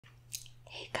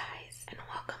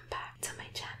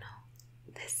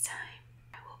This time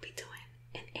I will be doing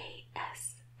an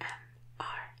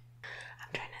ASMR.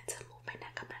 I'm trying not to move my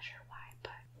neck, I'm not sure why,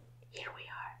 but here we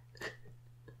are.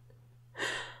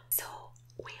 So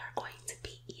we are going to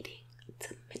be eating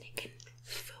Dominican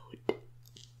food.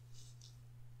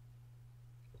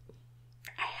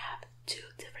 I have two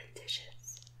different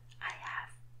dishes. I have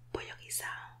pollo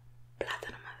guisado,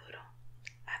 plátano maduro,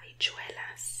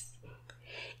 habichuelas,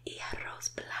 y arroz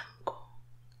blanco.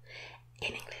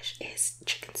 In English is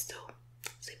chicken stew,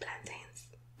 sweet plantains,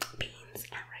 beans,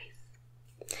 and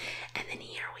rice. And then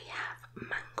here we have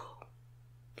mango,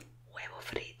 huevo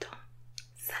frito,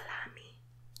 salami,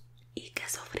 y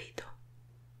queso frito.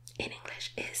 In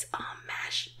English is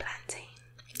mashed plantain,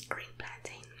 green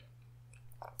plantain,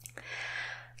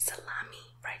 salami,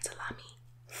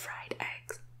 fried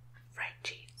eggs, fried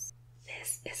cheese.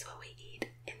 This is what we eat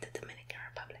in the Dominican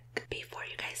Republic. Before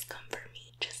you guys come for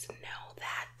me, just know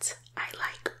that I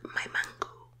like my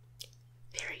mango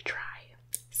very dry.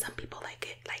 Some people like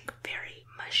it like very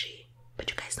mushy, but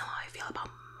you guys know how I feel about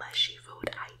mushy food.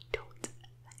 I don't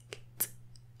like it.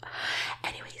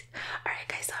 Anyways, alright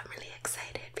guys, so I'm really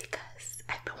excited because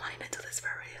I've been wanting to do this for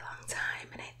a really long time,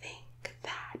 and I think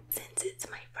that since it's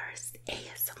my first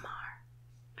ASMR,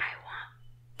 I want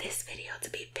this video to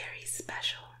be very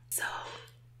special. So,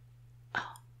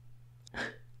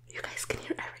 you guys can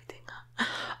hear everything,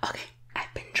 huh? Okay,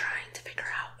 I've been trying to figure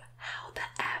out how the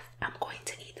F I'm going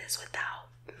to eat this without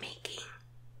making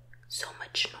so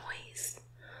much noise.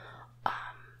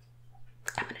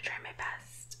 I'm gonna try my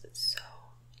best, so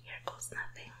here goes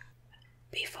nothing.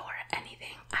 Before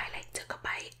anything, I like took a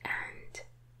bite and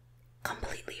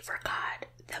completely forgot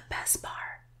the best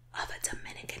part of a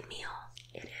Dominican meal.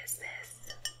 It is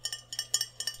this.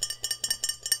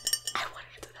 I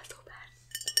wanted to do that so bad.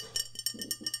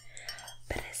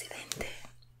 Presidente.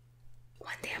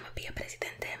 One day I'm gonna be a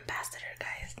Presidente ambassador,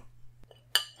 guys.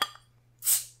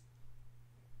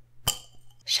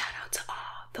 Shout out to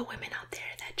all the women out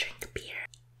there that drink beer.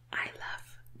 I love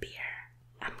beer.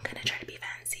 I'm gonna try to be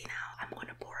fancy now. I'm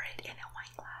gonna pour it in a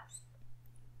wine glass.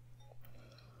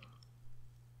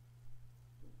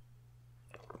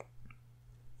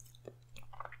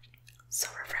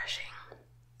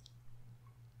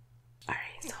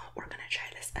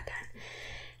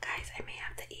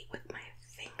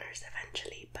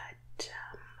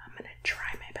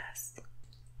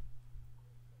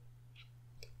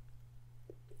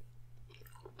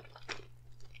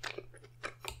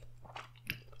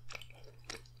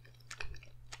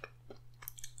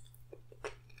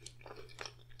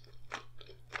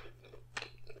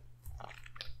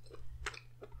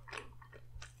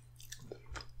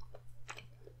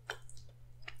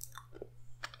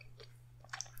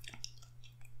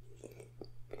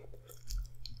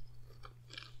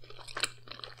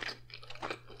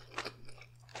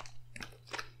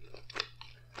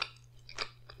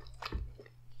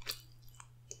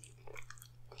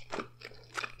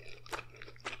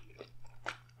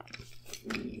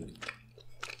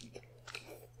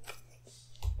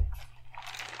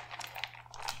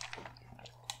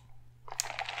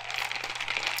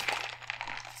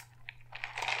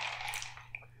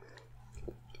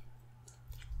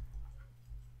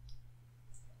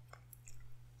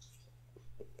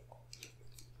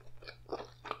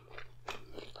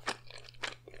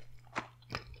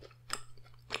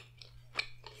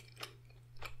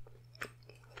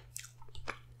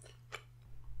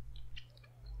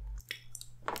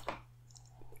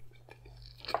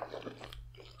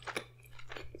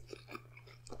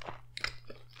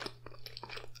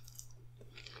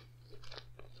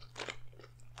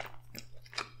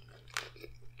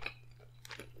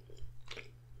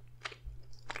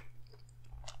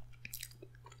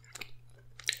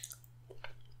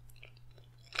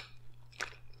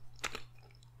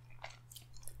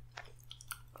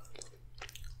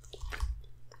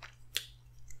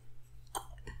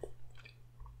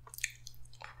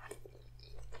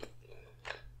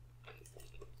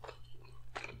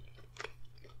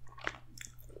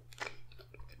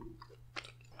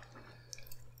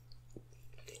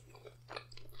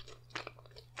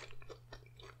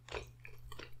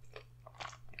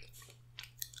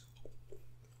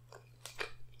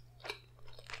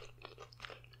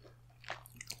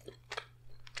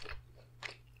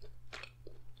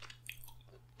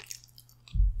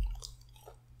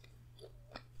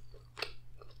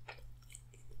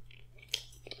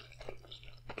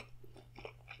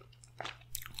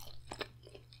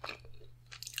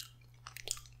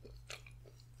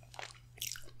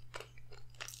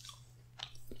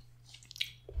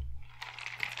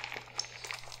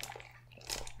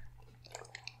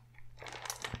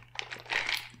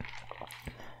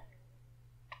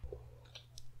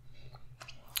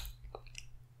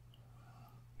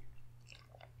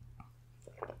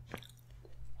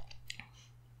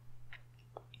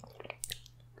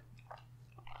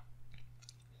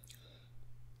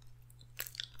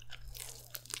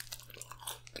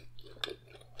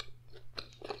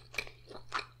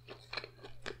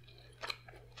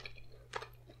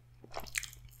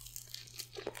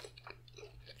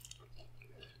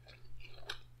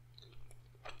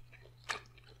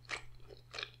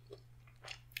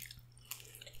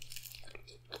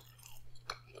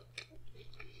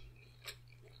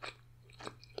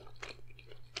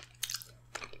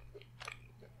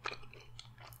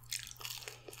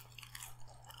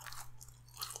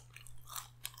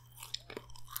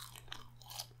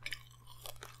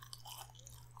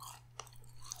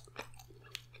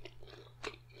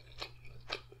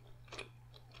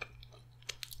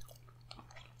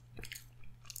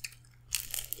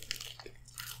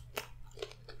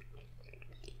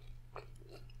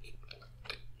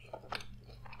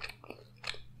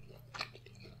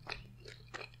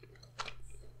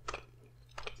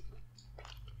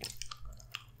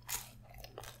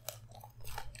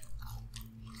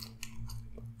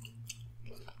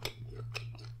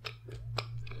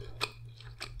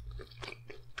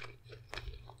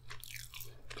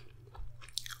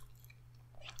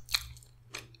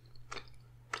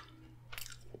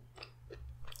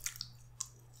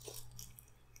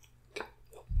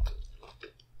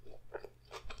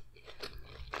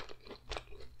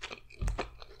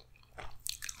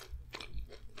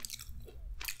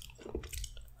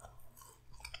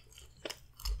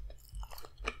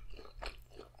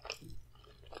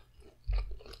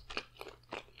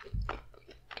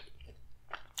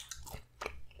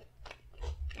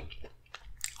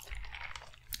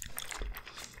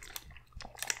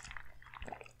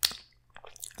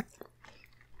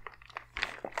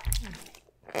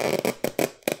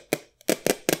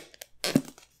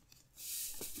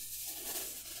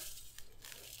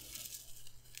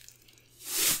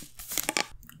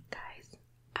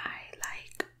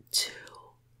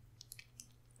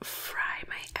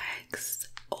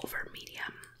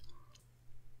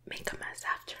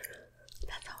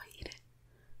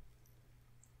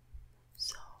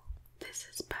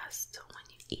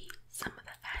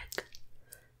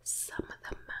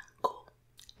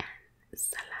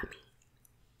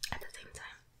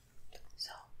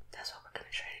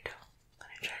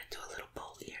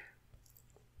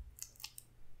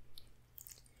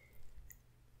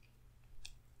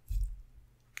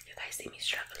 guys see me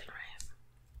struggling,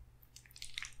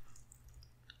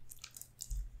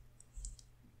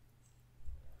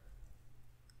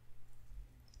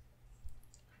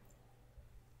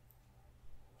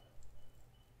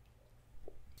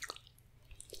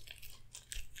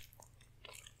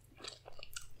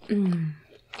 right?